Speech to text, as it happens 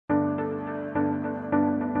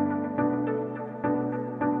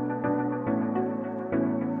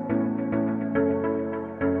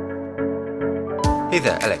Hey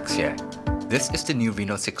there, Alex here. This is the new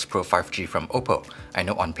Reno6 Pro 5G from OPPO. I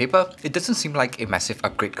know on paper, it doesn't seem like a massive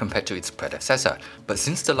upgrade compared to its predecessor, but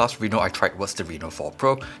since the last Reno I tried was the Reno4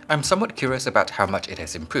 Pro, I'm somewhat curious about how much it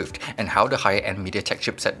has improved and how the higher-end MediaTek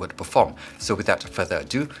chipset would perform, so without further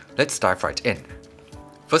ado, let's dive right in.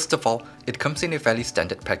 First of all, it comes in a fairly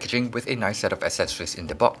standard packaging with a nice set of accessories in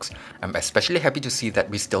the box. I'm especially happy to see that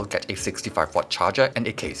we still get a 65-watt charger and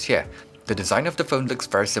a case here. The design of the phone looks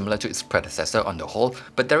very similar to its predecessor on the whole,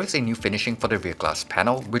 but there is a new finishing for the rear glass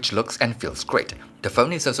panel which looks and feels great. The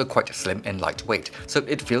phone is also quite slim and lightweight, so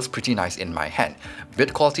it feels pretty nice in my hand.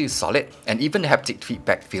 Build quality is solid, and even the haptic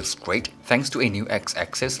feedback feels great thanks to a new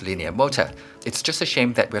X-axis linear motor. It's just a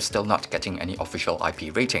shame that we're still not getting any official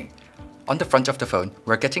IP rating. On the front of the phone,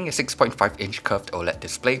 we're getting a 6.5-inch curved OLED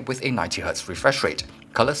display with a 90Hz refresh rate.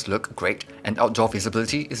 Colors look great, and outdoor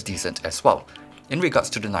visibility is decent as well. In regards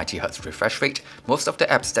to the 90Hz refresh rate, most of the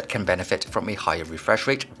apps that can benefit from a higher refresh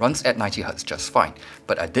rate runs at 90Hz just fine,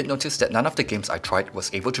 but I did notice that none of the games I tried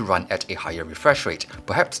was able to run at a higher refresh rate,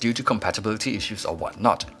 perhaps due to compatibility issues or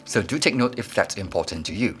whatnot, so do take note if that's important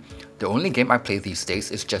to you. The only game I play these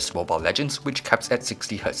days is just Mobile Legends, which caps at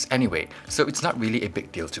 60Hz anyway, so it's not really a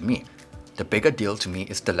big deal to me. The bigger deal to me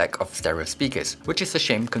is the lack of stereo speakers, which is a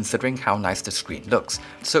shame considering how nice the screen looks,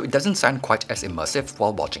 so it doesn't sound quite as immersive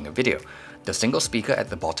while watching a video. The single speaker at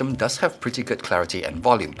the bottom does have pretty good clarity and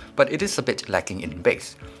volume, but it is a bit lacking in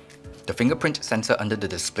bass. The fingerprint sensor under the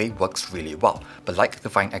display works really well, but like the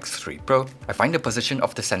Find X3 Pro, I find the position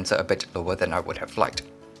of the sensor a bit lower than I would have liked.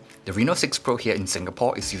 The Reno6 Pro here in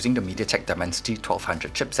Singapore is using the MediaTek Dimensity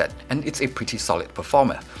 1200 chipset, and it's a pretty solid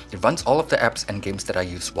performer. It runs all of the apps and games that I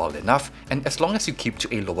use well enough, and as long as you keep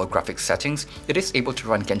to a lower graphics settings, it is able to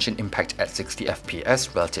run Genshin Impact at 60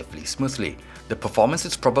 FPS relatively smoothly. The performance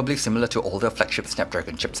is probably similar to older flagship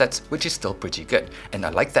Snapdragon chipsets, which is still pretty good, and I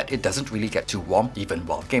like that it doesn't really get too warm even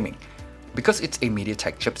while gaming. Because it's a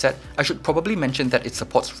MediaTek chipset, I should probably mention that it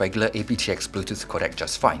supports regular aptX Bluetooth codec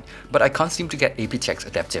just fine, but I can't seem to get aptX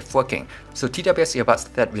Adaptive working, so TWS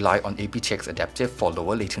earbuds that rely on aptX Adaptive for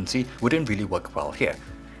lower latency wouldn't really work well here.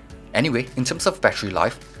 Anyway, in terms of battery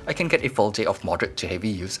life, I can get a full day of moderate to heavy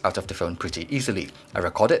use out of the phone pretty easily. I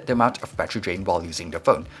recorded the amount of battery drain while using the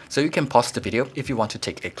phone, so you can pause the video if you want to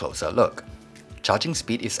take a closer look. Charging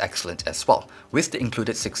speed is excellent as well. With the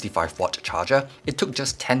included 65-watt charger, it took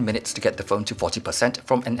just 10 minutes to get the phone to 40%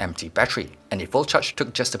 from an empty battery, and a full charge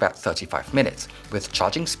took just about 35 minutes. With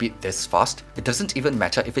charging speed this fast, it doesn't even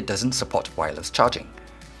matter if it doesn't support wireless charging.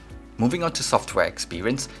 Moving on to software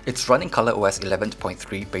experience, it's running ColorOS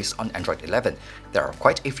 11.3 based on Android 11. There are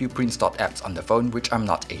quite a few pre-installed apps on the phone which I'm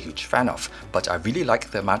not a huge fan of, but I really like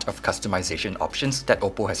the amount of customization options that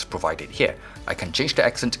OPPO has provided here. I can change the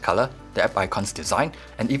accent color, the app icon's design,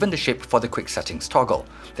 and even the shape for the quick settings toggle.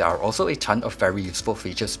 There are also a ton of very useful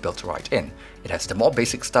features built right in. It has the more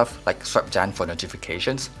basic stuff like swipe down for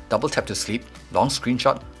notifications, double tap to sleep, long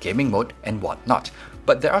screenshot, gaming mode, and whatnot.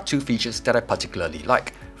 But there are two features that I particularly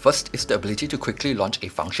like. First is the ability to quickly launch a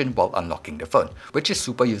function while unlocking the phone, which is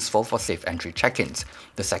super useful for safe entry check-ins.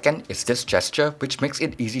 The second is this gesture, which makes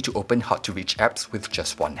it easy to open hard-to-reach apps with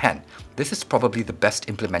just one hand. This is probably the best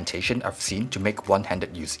implementation I've seen to make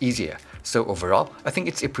one-handed use easier. So overall, I think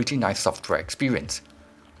it's a pretty nice software experience.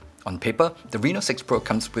 On paper, the Reno6 Pro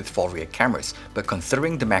comes with 4 rear cameras, but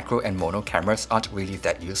considering the macro and mono cameras aren't really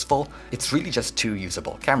that useful, it's really just 2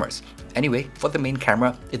 usable cameras. Anyway, for the main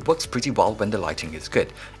camera, it works pretty well when the lighting is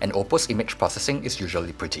good, and OPPO's image processing is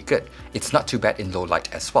usually pretty good. It's not too bad in low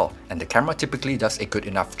light as well, and the camera typically does a good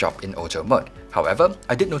enough job in auto mode. However,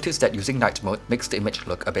 I did notice that using night mode makes the image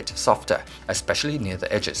look a bit softer, especially near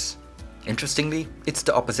the edges. Interestingly, it's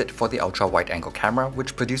the opposite for the ultra-wide-angle camera,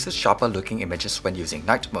 which produces sharper looking images when using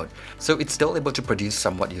night mode, so it's still able to produce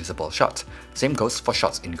somewhat usable shots. Same goes for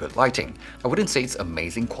shots in good lighting. I wouldn't say it's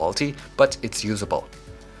amazing quality, but it's usable.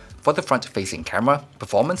 For the front-facing camera,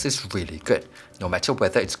 performance is really good. No matter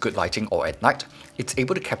whether it's good lighting or at night, it's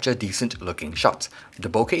able to capture decent-looking shots. The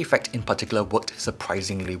bokeh effect in particular worked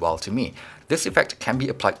surprisingly well to me. This effect can be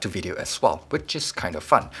applied to video as well, which is kind of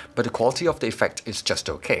fun, but the quality of the effect is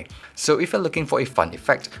just okay. So if you're looking for a fun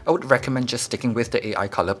effect, I would recommend just sticking with the AI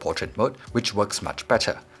color portrait mode, which works much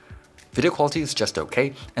better. Video quality is just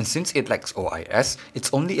okay, and since it lacks OIS,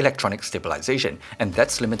 it's only electronic stabilization, and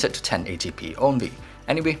that's limited to 1080p only.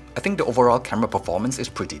 Anyway, I think the overall camera performance is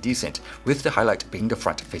pretty decent, with the highlight being the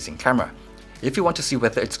front-facing camera. If you want to see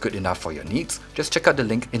whether it's good enough for your needs, just check out the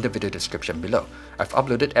link in the video description below. I've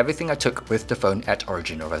uploaded everything I took with the phone at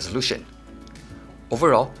original resolution.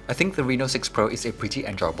 Overall, I think the Reno 6 Pro is a pretty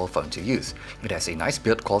enjoyable phone to use. It has a nice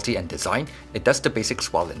build quality and design, it does the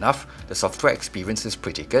basics well enough, the software experience is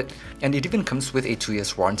pretty good, and it even comes with a 2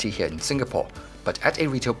 years warranty here in Singapore. But at a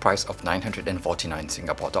retail price of 949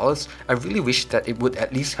 Singapore dollars, I really wish that it would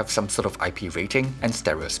at least have some sort of IP rating and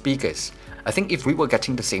stereo speakers. I think if we were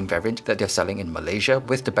getting the same variant that they're selling in Malaysia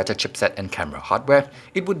with the better chipset and camera hardware,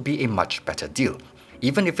 it would be a much better deal.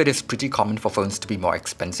 Even if it is pretty common for phones to be more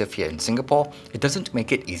expensive here in Singapore, it doesn't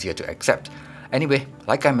make it easier to accept. Anyway,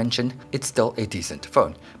 like I mentioned, it's still a decent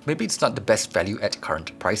phone. Maybe it's not the best value at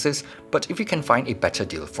current prices, but if you can find a better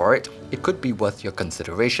deal for it, it could be worth your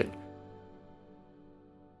consideration.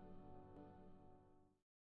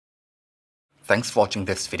 Thanks for watching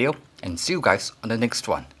this video, and see you guys on the next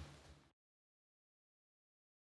one.